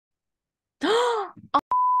All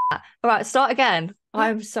right, start again.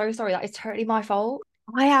 I'm so sorry. That is totally my fault.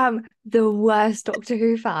 I am the worst Doctor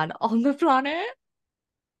Who fan on the planet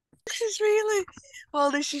This is really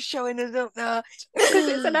well. This is showing us up now. because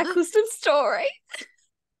it's an Eccleston story.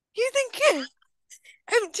 You think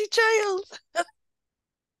empty child?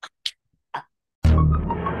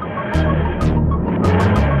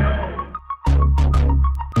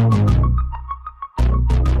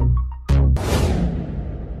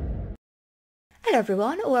 Hello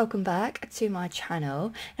everyone, welcome back to my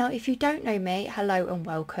channel. Now if you don't know me, hello and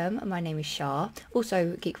welcome. My name is Shah,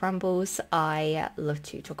 also Geek Rambles. I love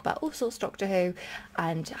to talk about all sorts of Doctor Who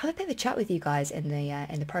and have a bit of a chat with you guys in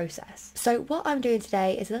the process. So what I'm doing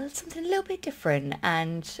today is something a little bit different,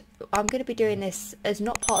 and I'm going to be doing this as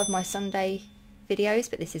not part of my Sunday videos,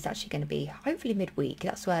 but this is actually going to be hopefully midweek.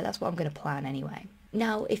 That's what I'm going to plan anyway.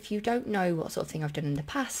 Now, if you don't know what sort of thing I've done in the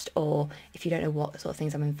past, or if you don't know what sort of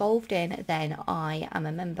things I'm involved in, then I am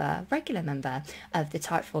a regular member of the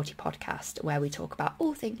Type 40 podcast, where we talk about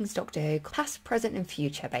all things Doctor Who, past, present and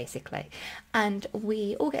future, basically. And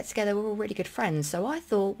we all get together, we're all really good friends. So I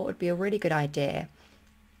thought what would be a really good idea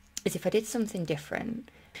is if I did something different.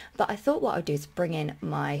 But I thought what I'd do is bring in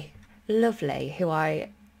my lovely, who I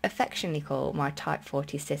affectionately call my Type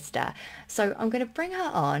 40 sister. So I'm going to bring her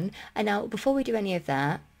on, and now before we do any of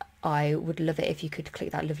that, I would love it if you could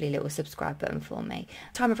click that lovely little subscribe button for me.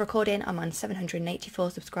 Time of recording, I'm on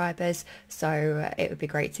 784 subscribers, so it would be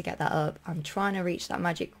great to get that up. I'm trying to reach that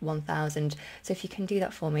magic 1,000, so if you can do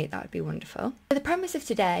that for me, that would be wonderful. So the premise of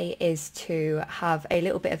today is to have a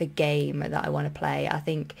little bit of a game that I want to play. I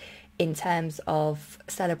think in terms of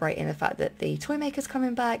celebrating the fact that the Toymaker's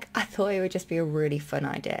coming back, I thought it would just be a really fun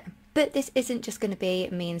idea. But this isn't just going to be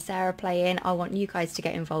me and Sarah playing. I want you guys to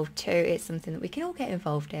get involved too. It's something that we can all get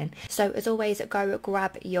involved in. So as always, go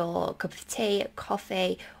grab your cup of tea,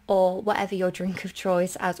 coffee, or whatever your drink of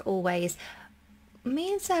choice. As always,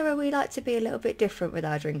 me and Sarah, we like to be a little bit different with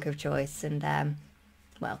our drink of choice. And,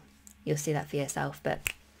 well, you'll see that for yourself, but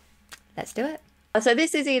let's do it. So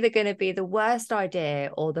this is either going to be the worst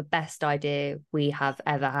idea or the best idea we have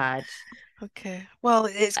ever had. Okay. Well,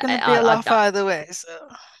 it's going to be a laugh I, either way. So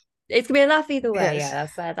it's gonna be a laugh either way.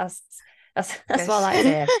 yes, Yeah, that's what I yes. like to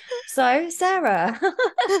hear. So, Sarah,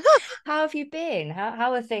 how have you been?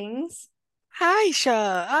 How are things? Hi,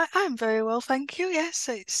 Shah. I'm very well, thank you. Yes,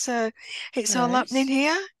 it's all Good. happening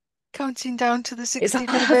here. Counting down to the It's 60th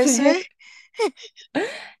happening. anniversary.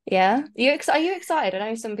 Yeah. Are you excited? I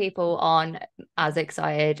know some people aren't as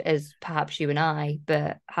excited as perhaps you and I,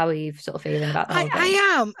 but how are you sort of feeling about the I whole thing?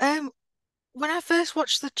 I am. When I first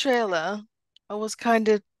watched the trailer, I was kind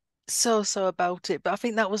of so about it, but I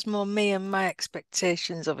think that was more me and my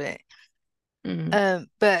expectations of it. Mm.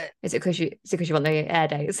 But Is it because you want the air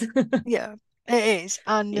dates? yeah, it is,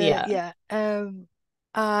 and Yeah. yeah,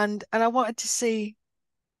 and I wanted to see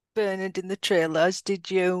Bernard in the trailer, as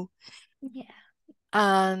did you. Yeah.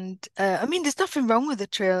 And I mean, there's nothing wrong with the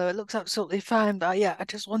trailer; it looks absolutely fine. But yeah, I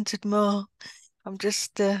just wanted more. I'm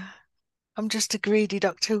just, uh, I'm just a greedy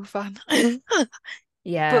Doctor Who fan. But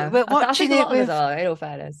Yeah. but I think watching a it lot of us with are, in all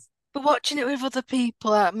fairness. but watching it with other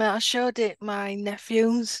people, I showed it my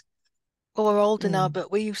nephews who are older now, Mm.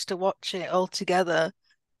 but we used to watch it all together,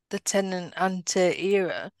 the Tennant Ante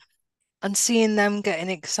era, and seeing them getting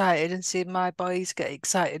excited and seeing my boys get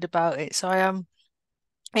excited about it. So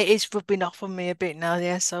it is rubbing off on me a bit now,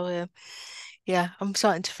 yeah. So yeah, I'm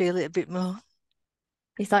starting to feel it a bit more.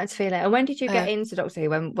 You're starting to feel it. And when did you get Uh, into Doctor Who?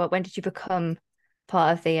 When did you become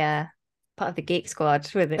part of the geek squad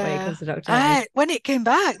with it when it comes to Doctor Who? when it came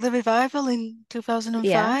back, the revival in Yeah.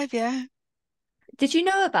 2005, yeah. Did you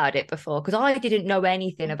know about it before? Because I didn't know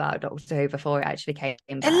anything about Doctor Who before it actually came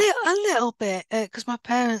back. A little bit, because my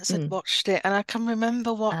parents had Mm. watched it, and I can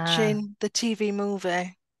remember Ah, watching the TV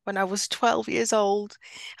movie when I was 12 years old,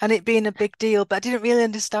 and it being a big deal. But I didn't really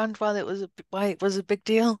understand why it was a big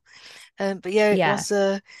deal. But yeah, it yeah. was.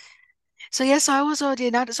 So yes, I was already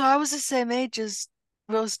an adult. So I was the same age as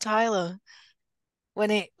Rose Tyler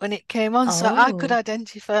when it came on, so I could Oh,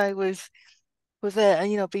 identify with it,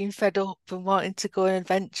 and being fed up and wanting to go on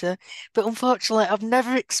adventure. But unfortunately, I've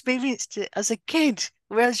never experienced it as a kid,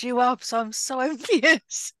 whereas you have. So I'm so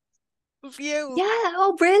envious of you. yeah.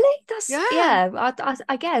 Oh, really? That's Yeah. yeah.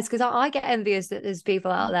 I guess because I get envious that there's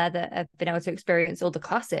people out there that have been able to experience all the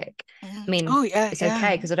classic. I mean, Oh yeah, it's yeah,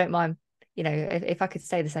 okay because I don't mind. If I could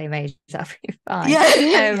stay the same age, that'd be fine.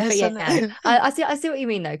 yeah. But Yes, I yeah, know. I see what you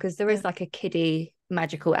mean though, because there Yeah, is like a kiddie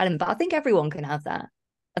magical element. But I think everyone can have that.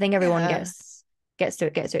 I think everyone yeah. gets to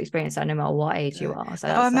experience that no matter what age you Yeah. are. So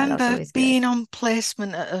I that's remember always good. being on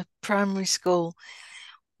placement at a primary school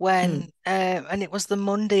when and it was the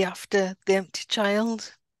Monday after The Empty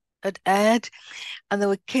Child had aired, and there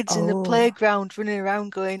were kids in the Oh, playground running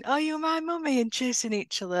around going, "Are you my mummy?" and chasing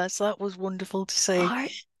each other. So that was wonderful to see.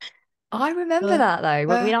 I I remember Uh, that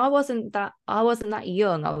though. I uh, mean, I wasn't that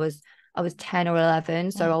young. I was 10 or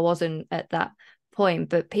 11, so mm, I wasn't at that point,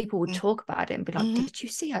 but people would mm, talk about it and be like, mhm. "Did you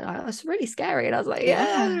see it?" Like, it was really scary. And I was like, "Yeah, I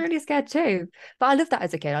was Yeah, really scared too." But I loved that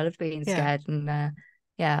as a kid. I loved being yeah, scared and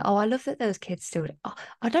yeah. Oh, I love that those kids still oh,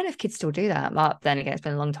 I don't know if kids still do that. But then again, it's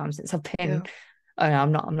been a long time since I've been yeah. oh no,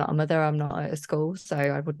 I'm not a mother, I'm not at a school, so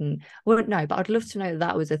I wouldn't know, but I'd love to know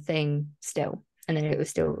that was a thing still. And then it was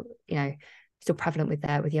still, still prevalent with I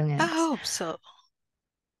youngins. hope so.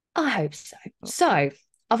 I hope so. Okay. So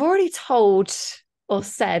I've already told or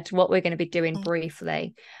said what we're going to be doing Mm,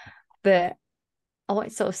 briefly, but I want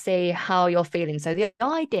to sort of see how you're feeling. So the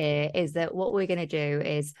idea is that what we're going to do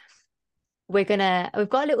is we've got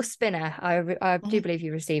a little spinner. I do mhm. believe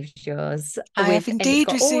you received yours I have and it's indeed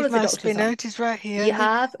got all received of the my doctors spinner. on. It is right here. You The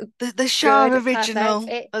have the, the Shah good, perfect. original,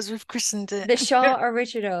 as we've christened it. The Shah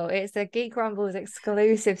original. It's a Geek Rambles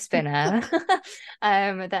exclusive spinner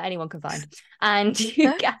that anyone can find. And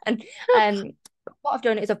you can what I've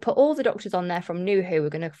done is I've put all the doctors on there from New Who. We're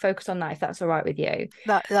going to focus on that if that's all right with you.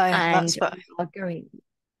 Yeah, that's And fine. we are going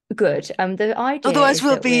good. The idea Otherwise, is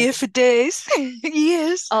we'll that be we're here for days,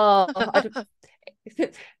 years. oh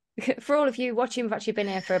for all of you watching, we've actually been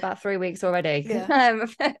here for about 3 weeks already. Yeah,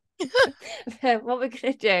 What we're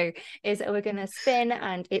going to do is we're going to spin,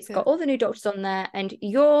 and it's yeah. got all the new doctors on there. And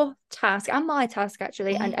your task, and my task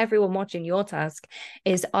actually, and Mhm, everyone watching, your task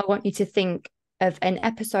is I want you to think of an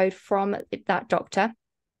episode from that doctor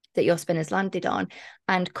that your spin has landed on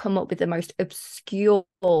and come up with the most obscure.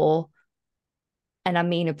 And I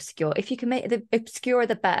mean obscure. If you can make the obscure,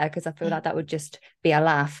 the better, because I feel mhm, like that would just be a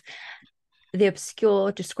laugh, the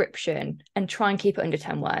obscure description, and try and keep it under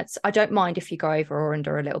 10 words. I don't mind if you go over or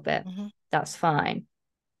under a little bit. mhm. That's fine.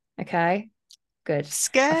 Okay. Good.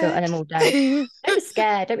 I feel, and Scared? then we'll do. Don't be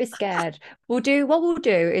scared. Don't be scared. What we'll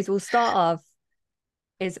do is we'll start off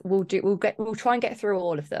is we'll try and get through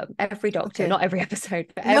all of them. Every doctor, Okay. not every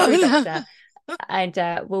episode, but No, every no. doctor. And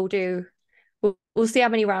we'll see how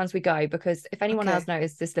many rounds we go, because if anyone Okay. has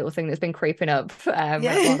noticed this little thing that's been creeping up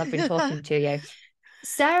Yeah. while I've been talking to you,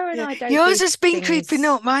 Sarah and Yeah. I don't Yours do has been creeping things.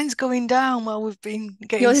 up. Mine's going down while we've been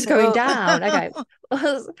getting Yours is set going up. down. Okay.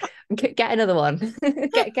 Get another one.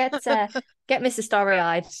 Get Mr. Starry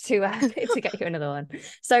Eyed to get you another one.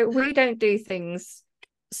 So we don't do things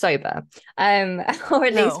sober. Or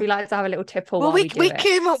at least No. we like to have a little tipple Well, while we we do we it.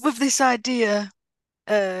 came up with this idea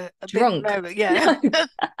a bit Drunk. merry. Yeah. No.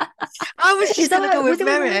 I was Is just that gonna go what with was it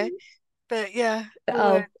when we were merry, in? but yeah,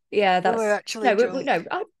 Oh, yeah, we were that's actually no, drunk.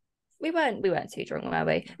 we weren't too drunk, were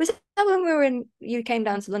we? Was that when we were in you came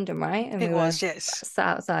down to London, right? And It we were was, yes. sat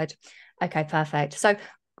outside. Okay, perfect. So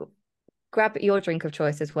grab your drink of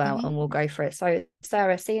choice as well, Hmm. and we'll go for it. So,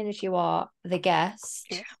 Sarah, seeing as you are the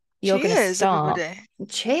Yeah. guest, you're going to Cheers, start. everybody.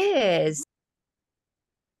 Cheers.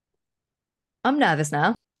 I'm nervous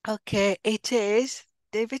now. Okay, it is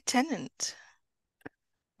David Tennant.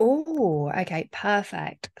 Oh, okay,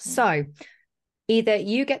 perfect. Mhm, So, either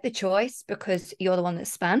you get the choice because you're the one that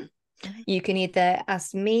span. mhm. You can either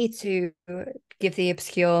ask me to give the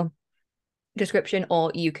obscure description,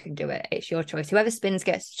 or you can do it. It's your choice. Whoever spins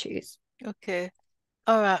gets to choose. Okay.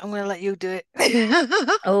 All right, I'm gonna let you do it.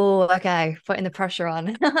 Oh, okay. Putting the pressure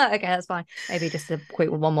on. Okay, that's fine. Maybe just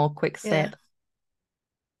one more quick Yeah. sip.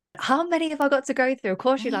 How many have I got to go through? Of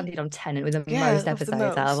course, you Mhm. landed on 10 with the Yeah, most of the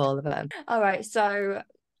episodes out of most. all of them. All right, so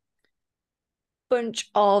bunch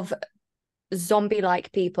of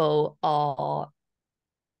zombie-like people are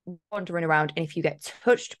wandering around, and if you get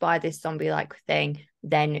touched by this zombie-like thing,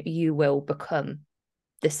 then you will become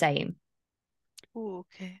the same. Oh,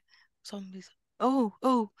 okay. Zombies.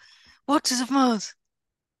 Oh, Waters of Mars.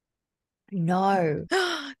 No,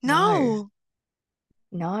 no, No.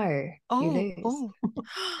 no, you Oh, lose. oh.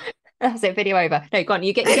 That's it, video over. No, go on,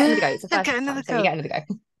 you get another go. It's the first Get another time, so you go. get another go.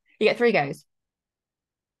 You get 3 goes.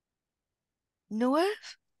 Noah?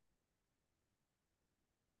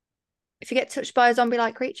 If you get touched by a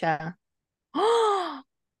zombie-like creature.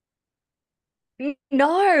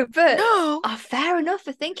 No, but No. fair enough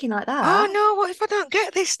for thinking like Oh that. no, what if I don't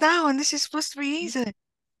get this now and this is supposed to be easy?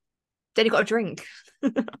 Then you got a drink.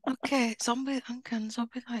 Okay,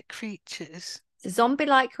 zombie-like creatures. It's a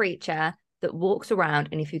zombie-like creature that walks around,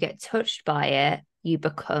 and if you get touched by it, you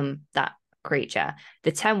become that creature.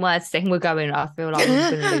 The 10 words thing we're going, I feel like we're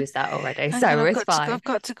going to lose that already. Hang on, So it's I've fine.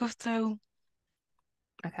 got to go through.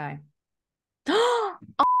 Okay.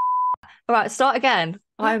 All right, start again.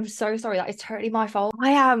 I'm so sorry. That is totally my fault.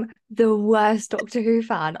 I am the worst Doctor Who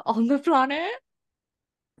fan on the planet.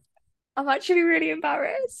 I'm actually really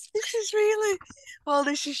embarrassed. This is really, well,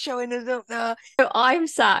 this is showing us up now. So I'm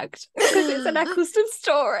sacked because it's an Eccleston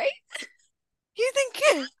story. You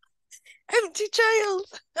think empty child?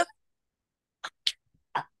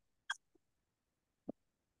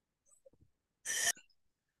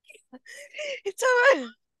 It's all right.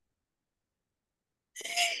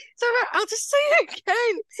 It's all right. I'll just say it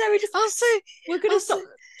again. So I'll say. we're gonna I'll stop.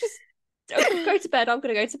 say. Just go to bed. I'm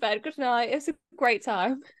gonna go to bed. Good night. It's a great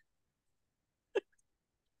time.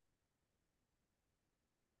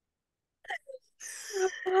 I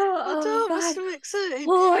Oh, don't. I'm God. so excited.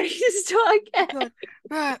 Oh, I need to start again. Good.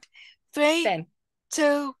 Right. 3, Spin.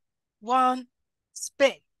 2, 1,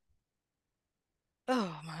 spin.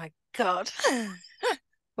 Oh my God.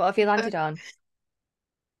 What have you landed on?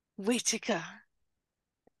 Whitaker.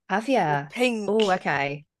 Have The you? pink. Oh,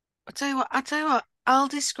 okay. I'll tell you what. I'll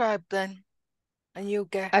describe then, and you'll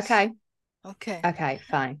guess. Okay. Okay. Okay,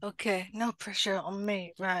 fine. Okay. No pressure on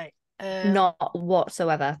me. Right. Not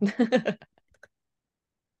whatsoever.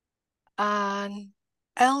 An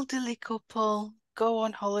elderly couple go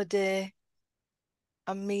on holiday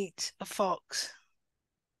and meet a fox.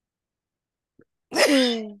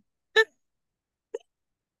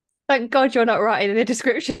 Thank God you're not writing the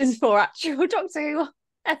descriptions for actual Doctor Who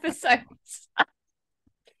episodes.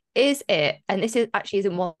 Is it, and this is actually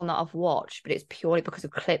isn't one that I've watched, but it's purely because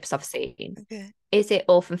of clips I've seen. Okay. Is it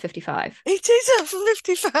Orphan 55? It is up for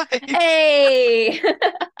 55. Hey!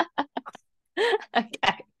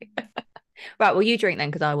 Okay. Right, well, you drink then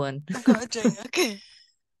because I won. I've got a drink. Okay.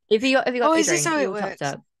 Have you Oh, got your is this drink? how You it all topped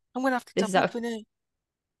works? up. I'm gonna have to This is top up how, in it.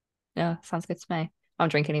 yeah, sounds good to me. I'm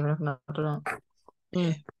drinking even if I'm not.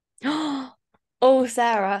 Okay. Oh,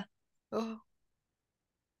 Sarah, Oh.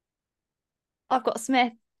 I've got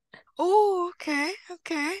Smith. Oh, okay.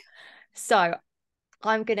 Okay. So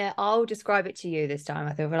I'll describe it to you this time.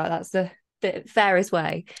 I feel like that's the fairest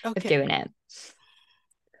way of Okay. doing it.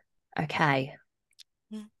 Okay.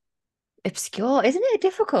 Mm. Obscure, isn't it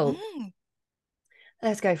difficult? Mm,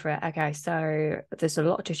 Let's go for it. Okay, so there's a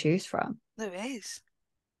lot to choose from. there is.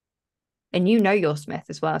 And you know your Smith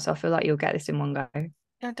as well, so I feel like you'll get this in one go.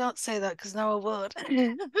 No, don't say that because now I would.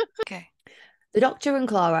 Okay. The Doctor and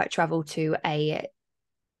Clara travel to a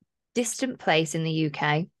distant place in the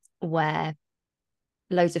UK where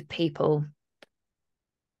loads of people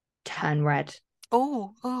turn red.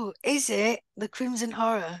 Oh, is it the Crimson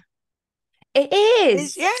Horror? It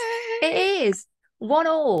Is is. It yay! is.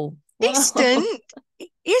 1-1. 1-1. Distant?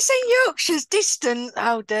 You're saying Yorkshire's distant?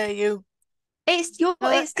 How dare you? It's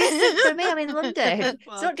distant for me. I'm in London. It's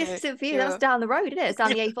not Okay, distant for you. That's sure. down the road, isn't it? It's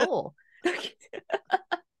down the A4.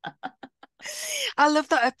 I love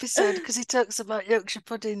that episode because he talks about Yorkshire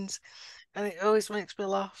puddings and it always makes me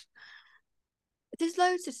laugh. There's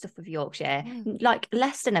loads of stuff with Yorkshire. Mm, Like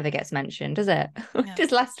Leicester never gets mentioned, does it? yeah.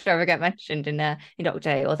 Does Leicester ever get mentioned in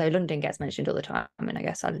Doctor Who? Although London gets mentioned all the time. I mean, I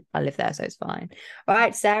guess I live there, so it's fine. All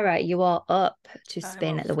right, Sarah, you are up to I'm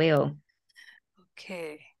spin off. at the wheel.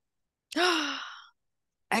 Okay.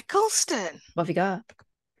 Eccleston. What have you got?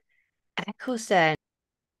 Eccleston.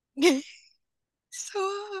 So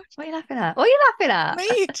hard. What are you laughing at? What are you laughing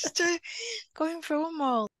Me, at? just going through them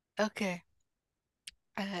all. Okay.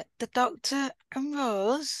 The Doctor and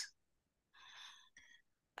Rose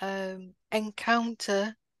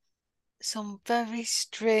encounter some very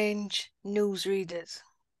strange newsreaders.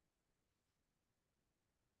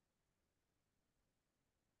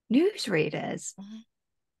 Newsreaders. Mhm.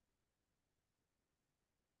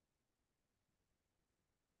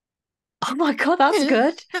 Oh my God, that's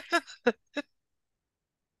good.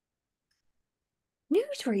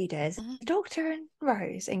 Newsreaders. Mhm. Doctor and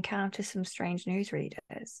Rose encounter some strange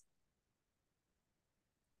newsreaders.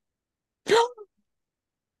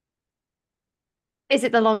 Is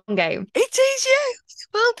it the long game? It is, yeah.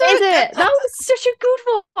 Well Is done. it? That was such a good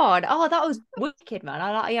one. Oh, that was wicked, man.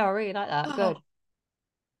 I really like that. Oh, Good.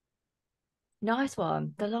 Nice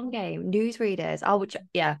one. The long game. Newsreaders.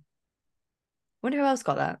 Yeah. Wonder who else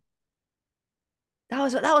got that. That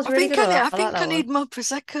was I really think good. I I like think I that need one. more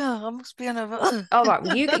prosecco. I must be on a. All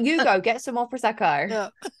right, you go get some more prosecco.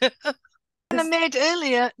 Yeah. And I made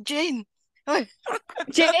earlier gin.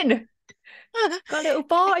 Gin. Got a little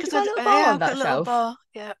bar. You Because got a little bar yeah, on I've got that a little shelf. bar.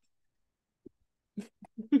 Yeah.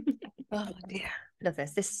 Oh dear. Love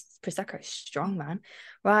this. This prosecco is strong, man.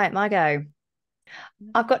 Right, my go.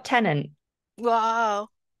 I've got Tenant. Wow.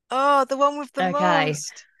 Oh, the one with the Okay,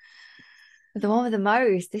 most. the one with the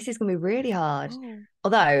most. This is gonna be really hard. Oh,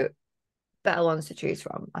 Although better ones to choose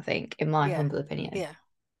from, I think, in my yeah. humble opinion. Yeah.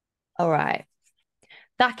 All right.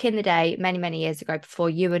 back in the day, many, many years ago, before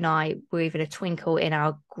you and I were even a twinkle in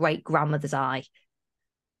our great grandmother's eye,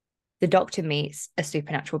 the Doctor meets a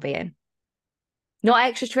supernatural being. Not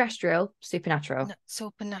extraterrestrial, supernatural. No,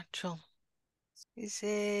 supernatural. Is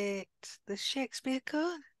it the Shakespeare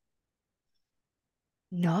Code?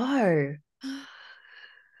 No,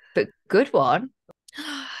 but good one.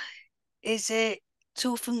 Is it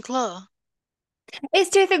Tooth and Claw?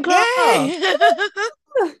 It's Tooth and Claw.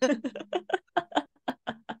 Yay!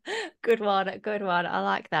 Good one, good one. I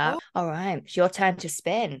like that. All right, it's your turn to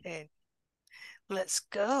spin. Let's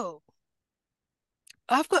go.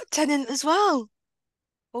 I've got Tennant as well.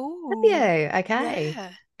 Oh, Have you? Okay.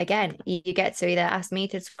 yeah. Again, you get to either ask me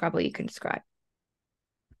to describe or you can describe.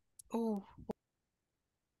 Oh,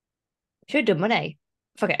 Should have done money.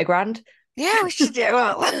 Fuck it, $1,000. yeah. We should do.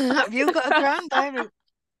 Well, have you got a grand? I haven't.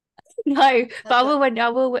 No, but I will win. I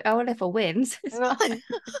will if I wins.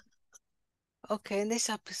 Okay, in this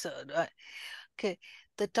episode, right? Okay,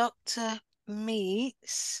 the Doctor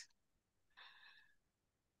meets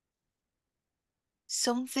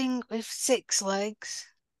something with 6 legs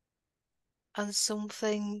and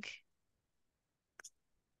something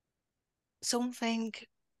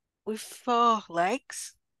with 4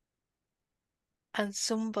 legs and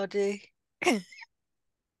somebody. This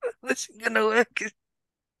is gonna work.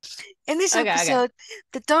 In this episode,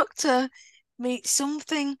 the Doctor meets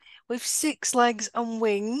something with 6 legs and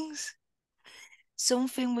wings,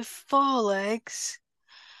 something with 4 legs,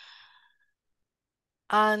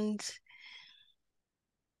 and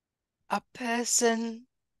a person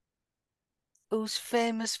who's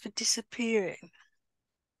famous for disappearing.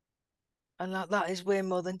 And that is way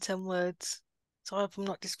more than 10 words. So I hope I'm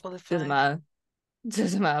not disqualified. Doesn't matter.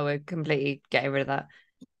 Doesn't matter. We're completely getting rid of that.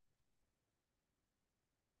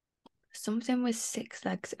 Something with 6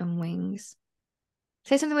 legs and wings.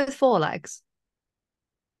 Say something with 4 legs.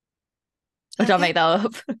 Or did I make that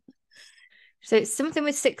up? So it's something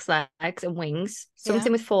with 6 legs and wings,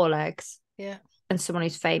 something with 4 legs, and someone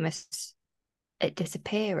who's famous at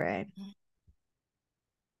disappearing.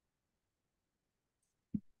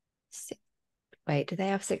 Wait, do they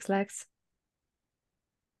have 6 legs?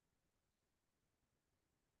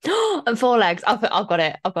 And 4 legs. I've got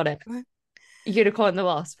it. I've got it. Unicorn the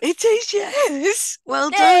Wasp. It is, yes.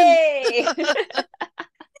 Well done.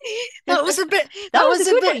 That was a bit. That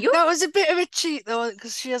was a bit of a cheat though,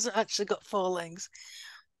 because she hasn't actually got 4 legs.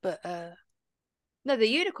 But no, the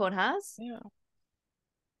unicorn has. Yeah.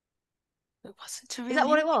 It wasn't a real. Is that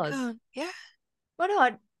what it was? Yeah. Well, no,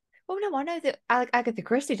 I know that Agatha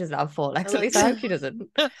Christie doesn't have 4 legs. At least I hope she doesn't.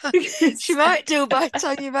 She might do by the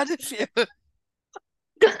time you've had a few.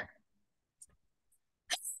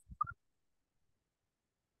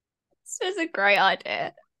 This is a great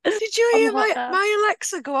idea. Did you hear my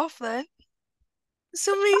Alexa go off then? For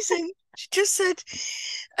some reason, she just said,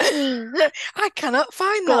 I cannot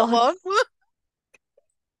find that one.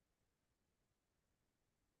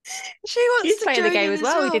 She wants She's to playing the game as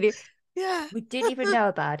well. We didn't even know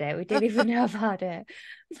about it. We didn't even know about it.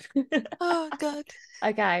 Oh, God.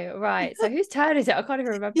 Okay, right. So whose turn is it? I can't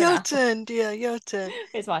even remember Your now. turn, dear. Your turn.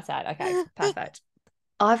 It's my turn. Okay, perfect.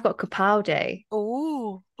 I've got Capaldi.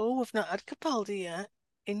 Oh, we've not had Capaldi yet.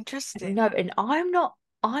 Interesting. No, and I'm not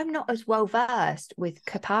as well versed with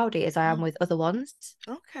Capaldi as I am with other ones.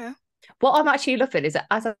 Okay. What I'm actually loving is that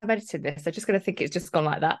as I'm editing this, I'm just going to think it's just gone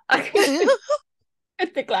like that.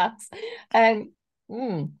 With the glass.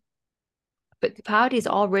 But Capaldis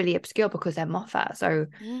are really obscure because they're Moffat, so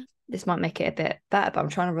this might make it a bit better, but I'm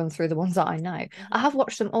trying to run through the ones that I know. I have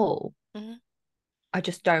watched them all. I've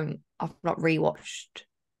not rewatched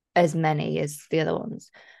as many as the other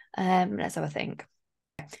ones. Let's have a think.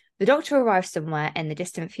 The Doctor arrives somewhere in the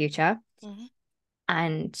distant future,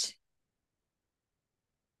 and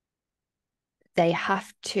they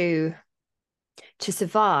have to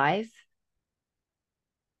survive.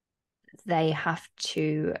 They have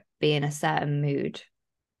to be in a certain mood.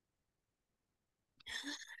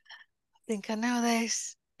 I think I know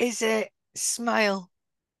this. Is it Smile?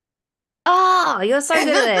 Oh, you're so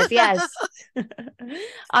good at this. Yes.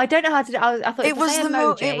 I don't know how to do I thought it was the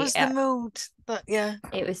mood. It was the mood. But yeah.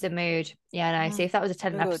 It was the mood. Yeah, no. See, if that was a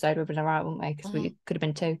 10th episode, we'd have been all right, wouldn't we? Because we could have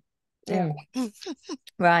been 2. Yeah.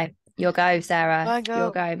 Right. Your go, Sarah. My go.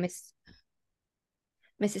 Your go,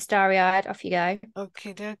 Mrs. Starry-Eyed. Off you go.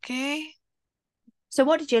 Okay. So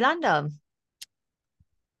what did you land on?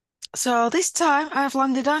 So this time I've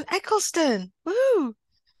landed on Eccleston. Woo!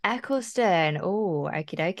 Eccleston. Oh,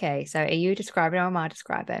 okie dokie. So are you describing or am I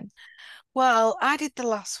describing? Well, I did the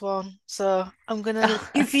last one, so I'm going to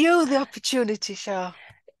give you the opportunity, Shah,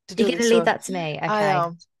 to do You're going to leave that to me? Okay. I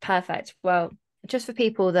am. Perfect. Well, just for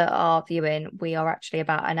people that are viewing, we are actually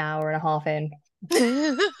about an hour and a half in.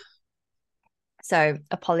 So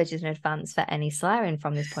apologies in advance for any swearing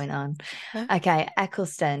from this point on. Okay,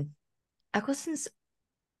 Eccleston. Eccleston's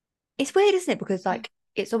it's weird, isn't it? Because like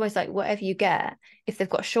it's almost like whatever you get, if they've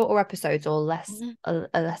got shorter episodes or less a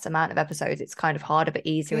less amount of episodes, it's kind of harder but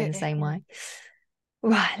easier in the same way.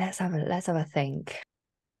 Right, let's have a think.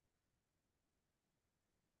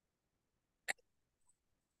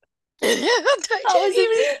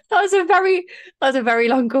 That was a very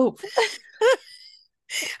long gulp.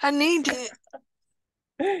 I need it.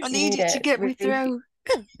 I You need need it to it. get me through.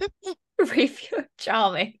 Review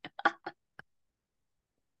charming.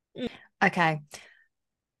 Okay.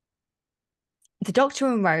 The Doctor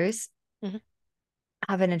and Rose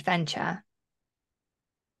have an adventure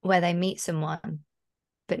where they meet someone,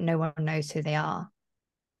 but no one knows who they are.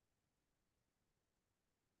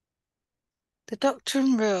 The Doctor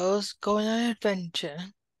and Rose go on an adventure,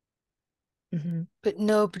 but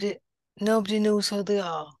nobody knows who they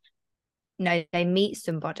are. No, they meet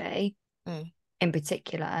somebody in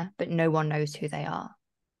particular, but no one knows who they are.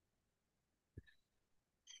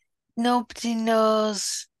 Nobody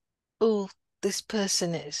knows who this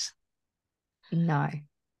person is. No.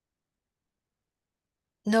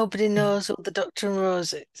 Nobody knows who the Doctor and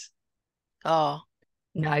Rose is. Oh.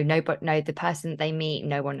 But no, the person they meet,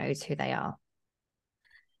 no one knows who they are.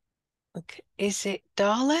 Okay. Is it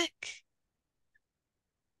Dalek?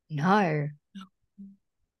 No.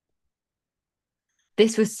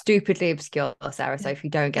 This was stupidly obscure, Sarah. So if you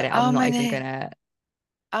don't get it, I'm not even gonna.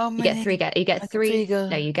 How You get three. many? You get three.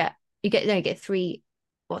 No, You you get three.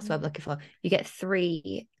 What's what I'm looking for? You get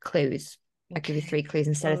three clues. I'll give you three clues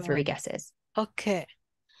instead of three guesses. Okay.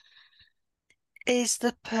 Is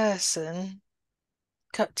the person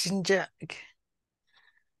Captain Jack?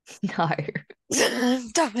 No.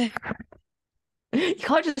 Damn it. You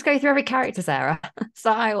can't just go through every character, Sarah. That's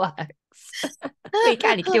not how it works. But you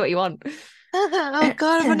can do what you want. Oh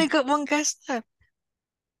God, I've only got one guess left.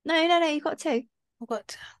 No, you've got two. I've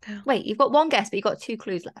got okay. Wait, you've got one guess, but you've got two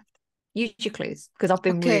clues left. Use your clues, because I've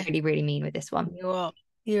been really, really mean with this one. You are.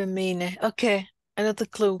 You're a meanie. Okay, another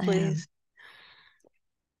clue, please.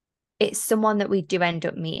 It's someone that we do end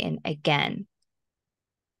up meeting again.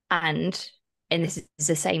 And this is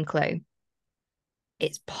the same clue.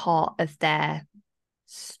 It's part of their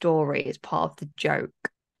story. It's part of the joke.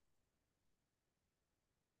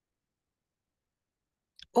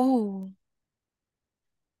 Oh.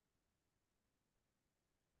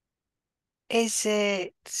 Is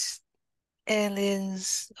it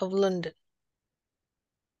Aliens of London?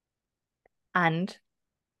 And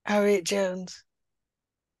Harriet Jones.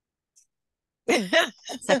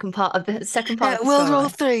 second part of the World story. War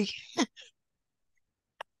Three.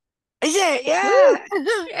 Is it? Yeah.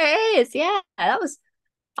 It is. Yeah. I was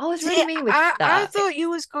really mean with that. I thought you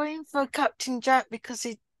was going for Captain Jack because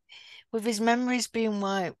with his memories being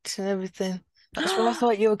wiped and everything. That's where I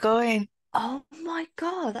thought you were going. Oh my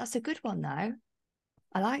God, that's a good one though.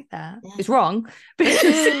 I like that. It's wrong, but it's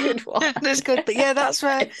a good one. That's good. But yeah, that's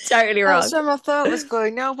where totally wrong. That's where my thought was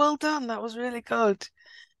going. No, well done. That was really good.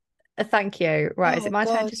 Thank you. Right, is it my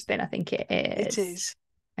turn God. to spin? I think it is. It is.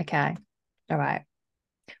 Okay. All right.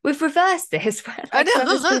 We've reversed this.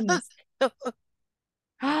 I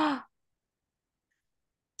know.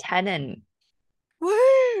 Tenant.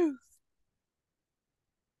 Woo!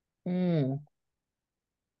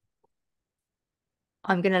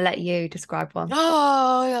 I'm gonna let you describe one.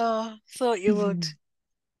 Oh, yeah. Thought you would.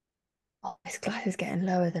 Oh, this glass is getting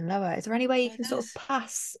lower than lower. Is there any way you can sort of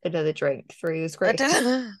pass another drink through the I screen? don't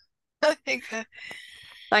know.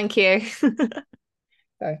 Thank you.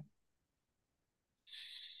 Sorry.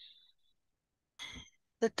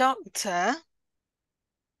 The Doctor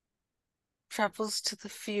travels to the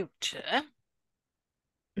future.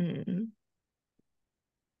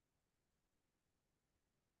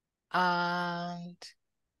 And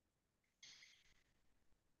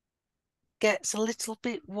gets a little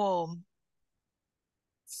bit warm.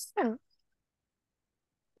 Oh.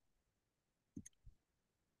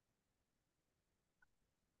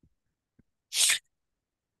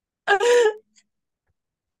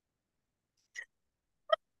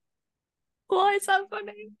 Why is that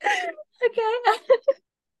funny? Okay.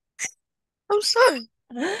 I'm sorry.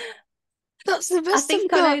 That's the best I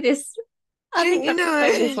think I've I got. know this. I think I know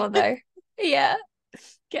this it? one though. Yeah.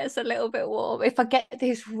 Gets a little bit warm. If I get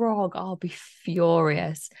this wrong, I'll be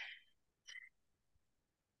furious.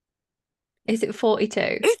 Is it 42?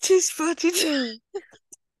 It is 42.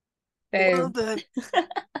 Well done.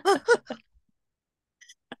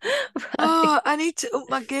 Right. Oh, I need to up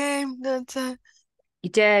my game, don't I? You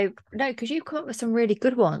do. No, because you come up with some really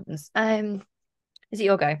good ones. Is it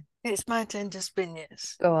your go? It's my turn to spin,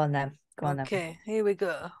 yes. Go on then. Go on then. Okay, here we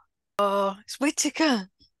go. Oh, it's Whittaker.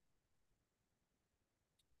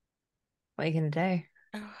 What are you gonna do?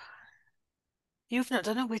 You've not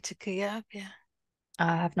done a Whittaker yet, have you?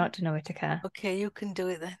 I have not done a Whittaker. Okay, you can do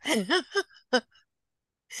it then.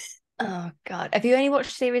 Oh God. Have you only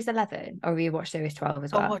watched series 11 or have you watched series 12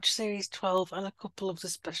 as I well? watched series 12 and a couple of the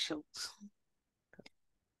specials.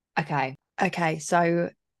 Okay. Okay. So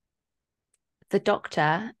the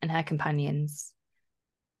Doctor and her companions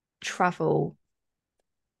travel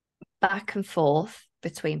back and forth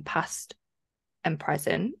between past and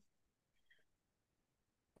present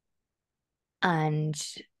and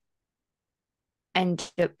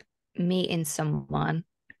end up meeting someone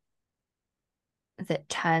that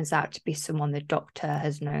turns out to be someone the Doctor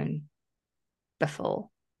has known before.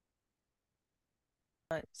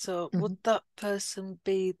 Right, so would Mhm. that person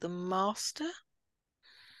be the master?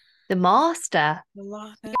 The Master. The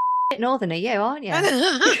master? Bit northern are you, aren't you?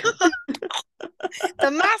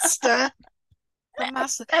 The master? The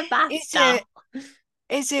master. The Is Master. it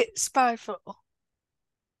is it Spyfall?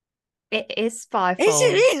 It is Is it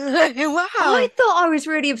Spyfall. really? I Wow. thought I was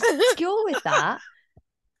really obscure with that.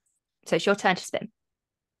 So it's your turn to spin.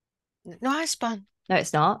 Nice one. No,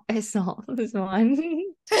 it's not. It's not. It's mine.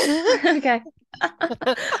 Okay.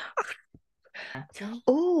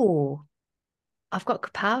 Oh, I've got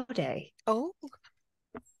Capaldi. Oh,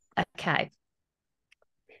 Okay.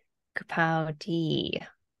 Capaldi.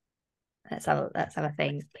 Let's have a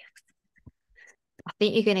think. I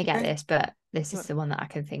think you're gonna get this, but this is the one that I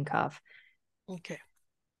can think of. okay.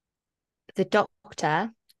 The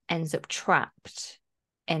Doctor ends up trapped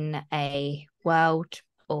in a world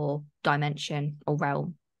or dimension or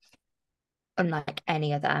realm, unlike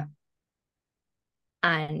any other.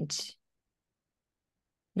 And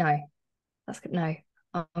no, that's good. No,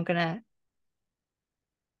 I'm gonna,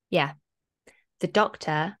 yeah. The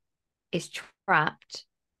Doctor is trapped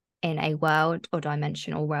in a world or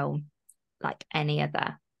dimension or realm like any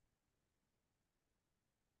other.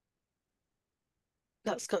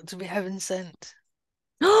 That's got to be heaven sent.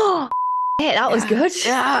 Oh, that was Yeah. good.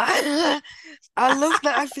 Yeah. I love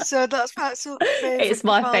that episode. That's my It's favorite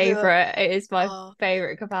my Capaldi one. favorite. It is my Oh.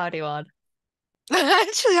 favorite Capaldi one.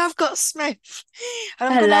 Actually, I've got Smith, and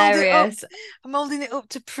I'm gonna hold it up. Hilarious. I'm holding it up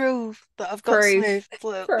to prove that I've got Proof. Smith.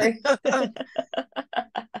 Look. Proof.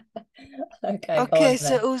 Okay, go Okay, on so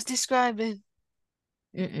then. who's describing?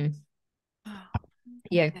 Mm-mm. Oh,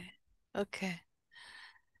 You. okay. Okay.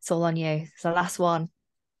 It's all on you. It's the last one.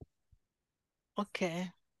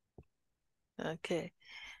 Okay. Okay.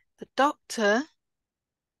 The Doctor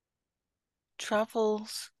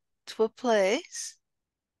travels to a place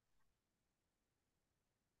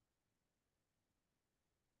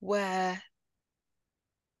where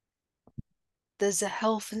there's a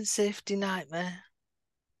health and safety nightmare.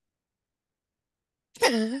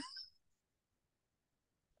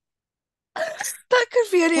 That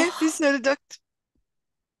could be any What? episode of Doctor.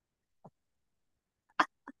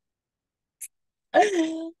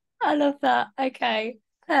 I love that. Okay.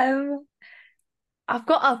 Um, I've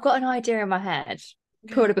got an idea in my head,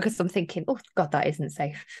 Okay. purely because I'm thinking, oh God, that isn't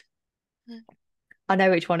safe. I know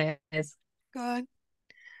which one it is. Go on.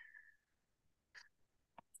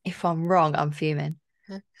 If I'm wrong, I'm fuming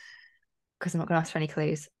because I'm not going to ask for any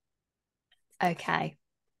clues. Okay.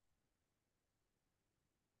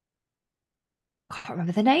 I can't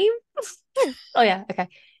remember the name. Oh yeah, okay.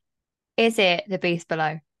 Is it The Beast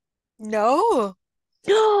Below? No,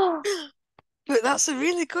 Oh, but that's a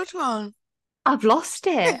really good one. I've lost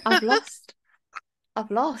it. I've lost.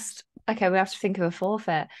 I've lost. Okay, we have to think of a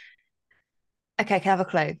forfeit. Okay, can I have a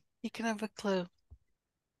clue? You can have a clue.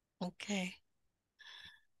 Okay.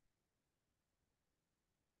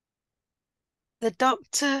 The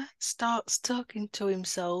Doctor starts talking to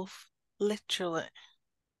himself, literally.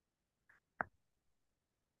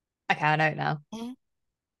 Okay, I know it now. Hmm?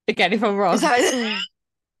 Again, if I'm Is wrong.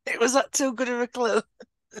 that was that too good of a clue?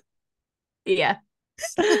 Yeah.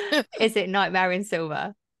 Is it Nightmare in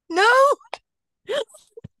Silver? No.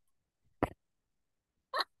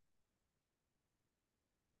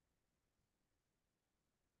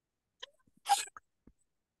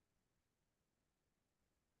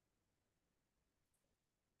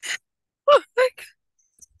 Oh my God.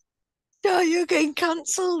 No, you're getting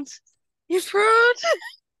cancelled. You fraud.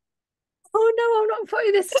 Oh no, I'm not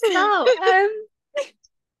putting this out.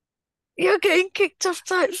 You're getting kicked off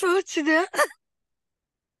Type 40 now.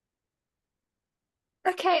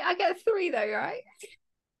 Okay, I get three though, right?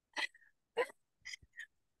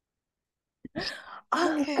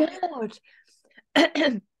 Oh Okay. God.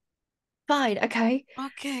 Fine, okay.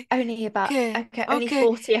 Okay, Only about okay, okay, only okay.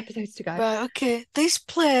 40 episodes to go. Right, okay. This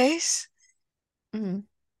place Mm.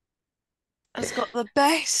 has got the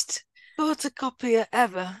best photocopier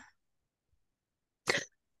ever.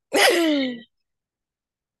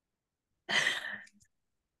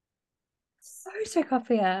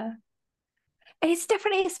 Photocopier. It's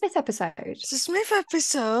definitely a Smith episode. It's a Smith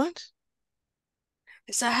episode.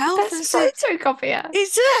 It's a health and Best sa photocopier.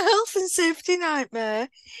 it's a health and safety nightmare.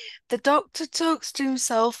 The doctor talks to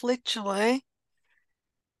himself literally,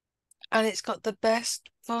 and it's got the best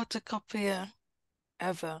photocopier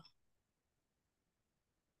ever.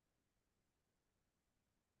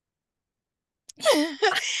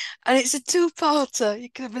 And it's a two-parter. You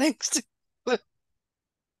can have an extra.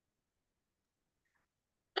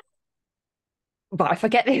 But if I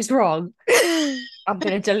get this wrong, I'm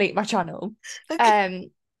gonna delete my channel. Okay.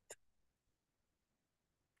 Um,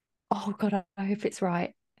 oh God, I hope it's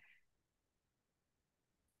right.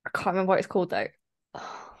 I can't remember what it's called though.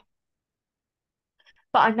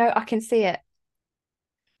 But I know I can see it.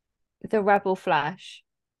 The Rebel Flash.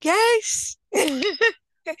 Yes.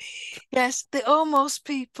 Yes, the almost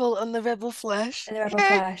people and the rebel flesh. The Rebel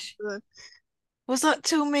Yeah. Flash. Was that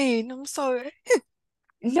too mean? I'm sorry.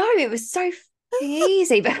 No, it was so fucking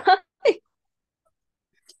easy, but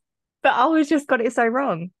I was just got it so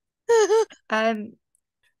wrong. Um,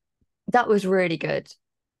 that was really good,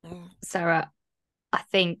 Sarah. I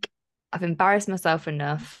think I've embarrassed myself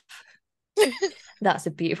enough. That's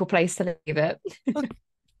a beautiful place to leave it.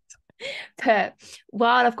 But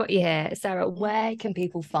while I've got you here, Sarah, where can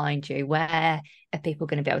people find you? Where are people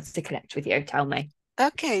going to be able to connect with you? Tell me.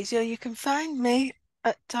 Okay, so you can find me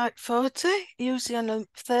at Type 40, usually on a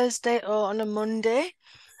Thursday or on a Monday.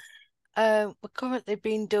 We're currently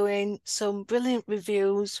been doing some brilliant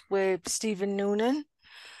reviews with Stephen Noonan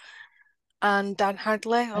and Dan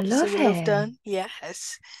Hadley. I Obviously, love we love him. Dan.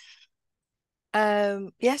 Yes.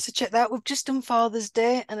 Yeah, so check that. We've just done Father's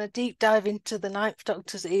Day and a deep dive into the Ninth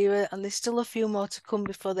Doctor's era, and there's still a few more to come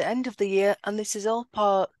before the end of the year. And this is all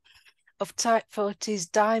part of Type 40's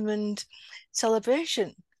Diamond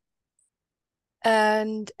celebration.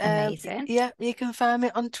 And Amazing. yeah, you can find me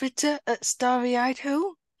on Twitter at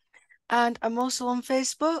StarryEyedWho, and I'm also on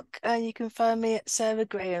Facebook, and you can find me at Sarah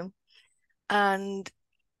Graham. And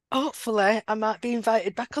hopefully, I might be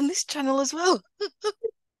invited back on this channel as well.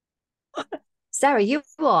 Sarah, you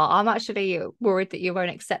are. I'm actually worried that you won't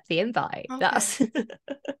accept the invite. Okay. That's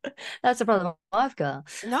that's a problem I've got.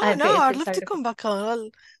 No, But no, it's I'd been love so to come back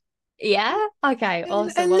on. yeah. Okay, I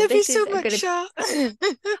awesome. Well, love you this so is much, gonna Shah.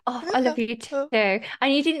 oh, I love you too.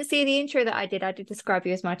 And you didn't see the intro that I did. I did describe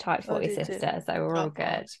you as my Type Oh, 40 did you? sister, so we're all Oh, good.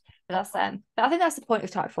 God. But that's but I think that's the point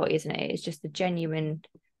of Type 40, isn't it? It's just the genuine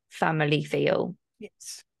family feel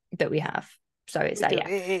Yes, that we have. So it's we do. yeah,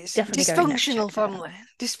 It's definitely go and dysfunctional check that out. family.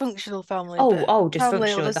 Dysfunctional family, Oh, but oh,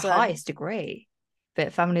 family all dysfunctional the at the same. highest degree,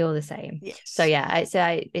 but family all the same. So Yes. yeah,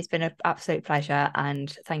 it's been an absolute pleasure, and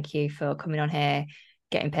thank you for coming on here,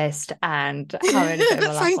 getting pissed, and having a bit of a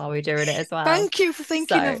laugh Thank, while we're doing it as well. thank you for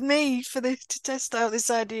thinking So, of me for this to test out this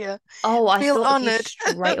idea. oh, I I feel thought of you honoured.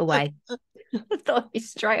 straight away. I thought of you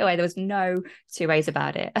straight away. There was no two ways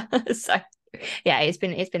about it. So yeah, it's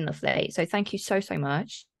been lovely. So thank you so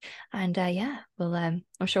much. And yeah, I'm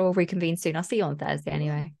sure we'll reconvene soon. I'll see you on Thursday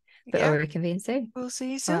anyway. But we'll Yeah, reconvene soon. we'll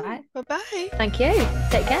see you All soon. right. Bye bye. Thank you.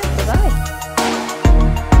 Take care. Bye bye.